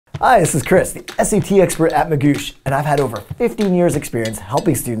Hi, this is Chris, the SAT expert at Magoosh, and I've had over 15 years experience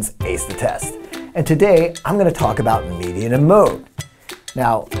helping students ace the test. And today, I'm going to talk about median and mode.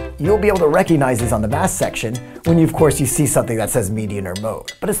 Now, you'll be able to recognize these on the math section when you, of course, you see something that says median or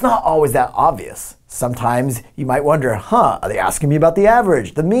mode. But it's not always that obvious. Sometimes you might wonder, are they asking me about the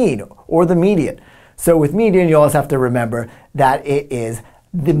average, the mean, or the median? So with median, you always have to remember that it is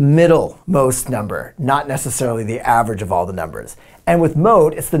the middlemost number, not necessarily the average of all the numbers. And with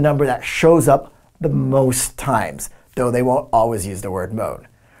mode, it's the number that shows up the most times, though they won't always use the word mode.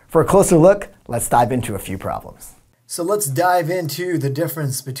 For a closer look, let's dive into a few problems. So let's dive into the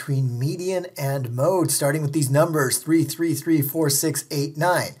difference between median and mode, starting with these numbers 3, 3, 3, 4, 6, 8,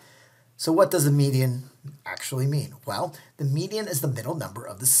 9. So what does a median actually mean? Well, the median is the middle number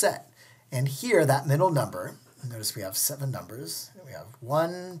of the set. And here, that middle number, notice we have 7 numbers. We have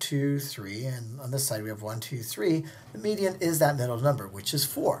 1, 2, 3, and on this side we have 1, 2, 3. The median is that middle number, which is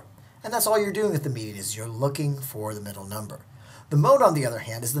 4. And that's all you're doing with the median, is you're looking for the middle number. The mode, on the other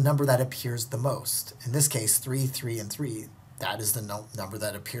hand, is the number that appears the most. In this case, 3, 3, and 3. That is the number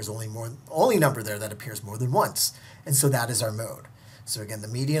that appears only number there that appears more than once. And so that is our mode. So again, the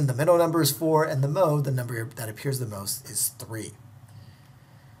median, the middle number is 4, and the mode, the number that appears the most, is 3.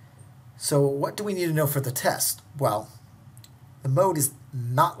 So what do we need to know for the test? Well, the mode is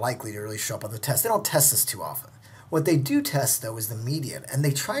not likely to really show up on the test. They don't test this too often. What they do test, though, is the median. And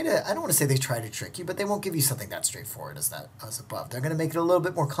they try to, I don't want to say they try to trick you, but they won't give you something that straightforward as above. They're going to make it a little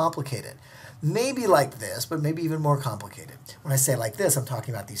bit more complicated. Maybe like this, but maybe even more complicated. When I say like this, I'm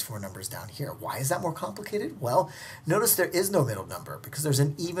talking about these 4 numbers down here. Why is that more complicated? Well, notice there is no middle number because there's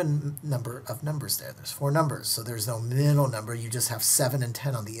an even number of numbers there. There's 4 numbers, so there's no middle number. You just have 7 and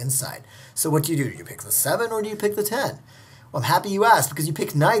 10 on the inside. So what do? Do you pick the 7 or do you pick the 10? Well, I'm happy you asked because you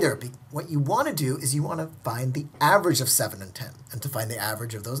picked neither. What you want to do is you want to find the average of 7 and 10. And to find the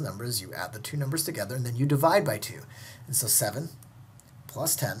average of those numbers, you add the 2 numbers together and then you divide by 2. And so 7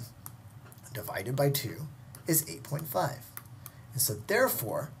 plus 10 divided by 2 is 8.5. And so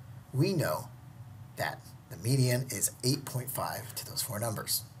therefore, we know that the median is 8.5 to those 4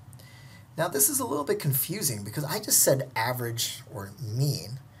 numbers. Now this is a little bit confusing because I just said average or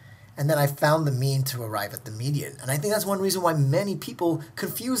mean, and then I found the mean to arrive at the median. And I think that's one reason why many people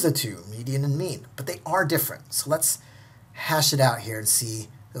confuse the two, median and mean, but they are different. So let's hash it out here and see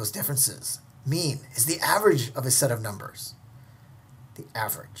those differences. Mean is the average of a set of numbers. The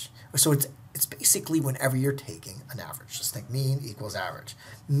average. So it's basically whenever you're taking an average. Just think mean equals average.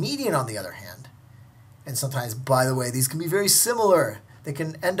 Median, on the other hand, and sometimes, by the way, these can be very similar. They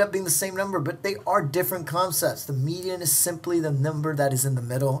can end up being the same number, but they are different concepts. The median is simply the number that is in the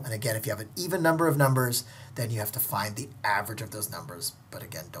middle. And again, if you have an even number of numbers, then you have to find the average of those numbers. But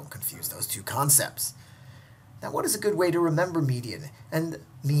again, don't confuse those two concepts. Now, what is a good way to remember median and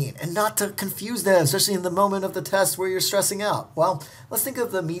mean and not to confuse them, especially in the moment of the test where you're stressing out? Well, let's think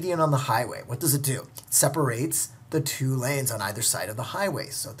of the median on the highway. What does it do? It separates the 2 lanes on either side of the highway.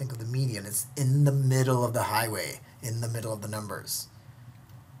 So think of the median. It's in the middle of the highway, in the middle of the numbers.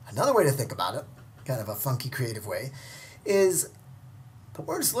 Another way to think about it, kind of a funky, creative way, is the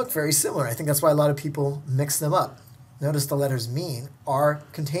words look very similar. I think that's why a lot of people mix them up. Notice the letters mean are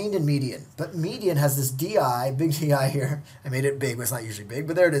contained in median, but median has this DI, big DI here. I made it big, but it's not usually big,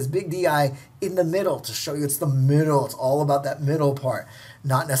 but there it is, big DI in the middle to show you it's the middle. It's all about that middle part,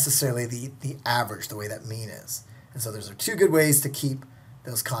 not necessarily the average, the way that mean is. And so those are 2 good ways to keep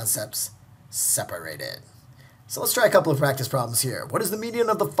those concepts separated. So let's try a couple of practice problems here. What is the median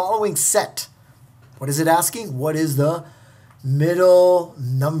of the following set? What is it asking? What is the middle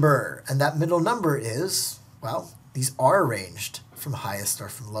number? And that middle number is, well, these are arranged from highest or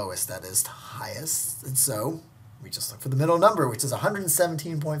from lowest, that is to highest. And so we just look for the middle number, which is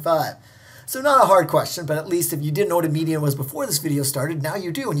 117.5. So not a hard question, but at least if you didn't know what a median was before this video started, now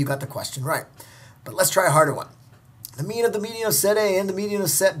you do and you got the question right. But let's try a harder one. The mean of the median of set A and the median of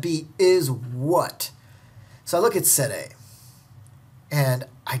set B is what? So I look at set A, and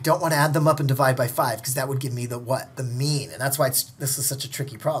I don't want to add them up and divide by 5 because that would give me the what? The mean. And that's why this is such a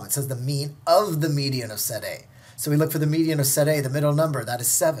tricky problem. It says the mean of the median of set A. So we look for the median of set A, the middle number, that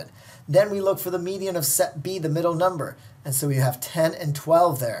is 7. Then we look for the median of set B, the middle number. And so we have 10 and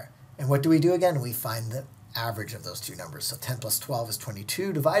 12 there. And what do we do again? We find the average of those 2 numbers. So 10 plus 12 is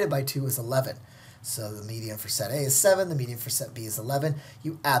 22, divided by 2 is 11. So the median for set A is 7, the median for set B is 11.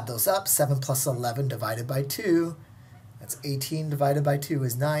 You add those up, 7 plus 11 divided by 2, that's 18 divided by 2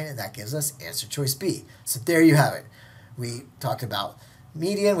 is 9, and that gives us answer choice B. So there you have it. We talked about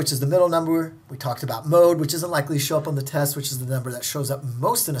median, which is the middle number. We talked about mode, which isn't likely to show up on the test, which is the number that shows up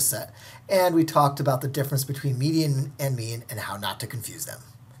most in a set. And we talked about the difference between median and mean and how not to confuse them.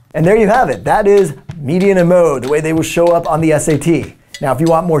 And there you have it. That is median and mode, the way they will show up on the SAT. Now, if you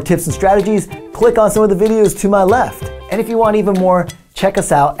want more tips and strategies, click on some of the videos to my left. And if you want even more, check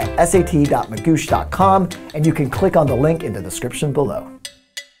us out at sat.magoosh.com, and you can click on the link in the description below.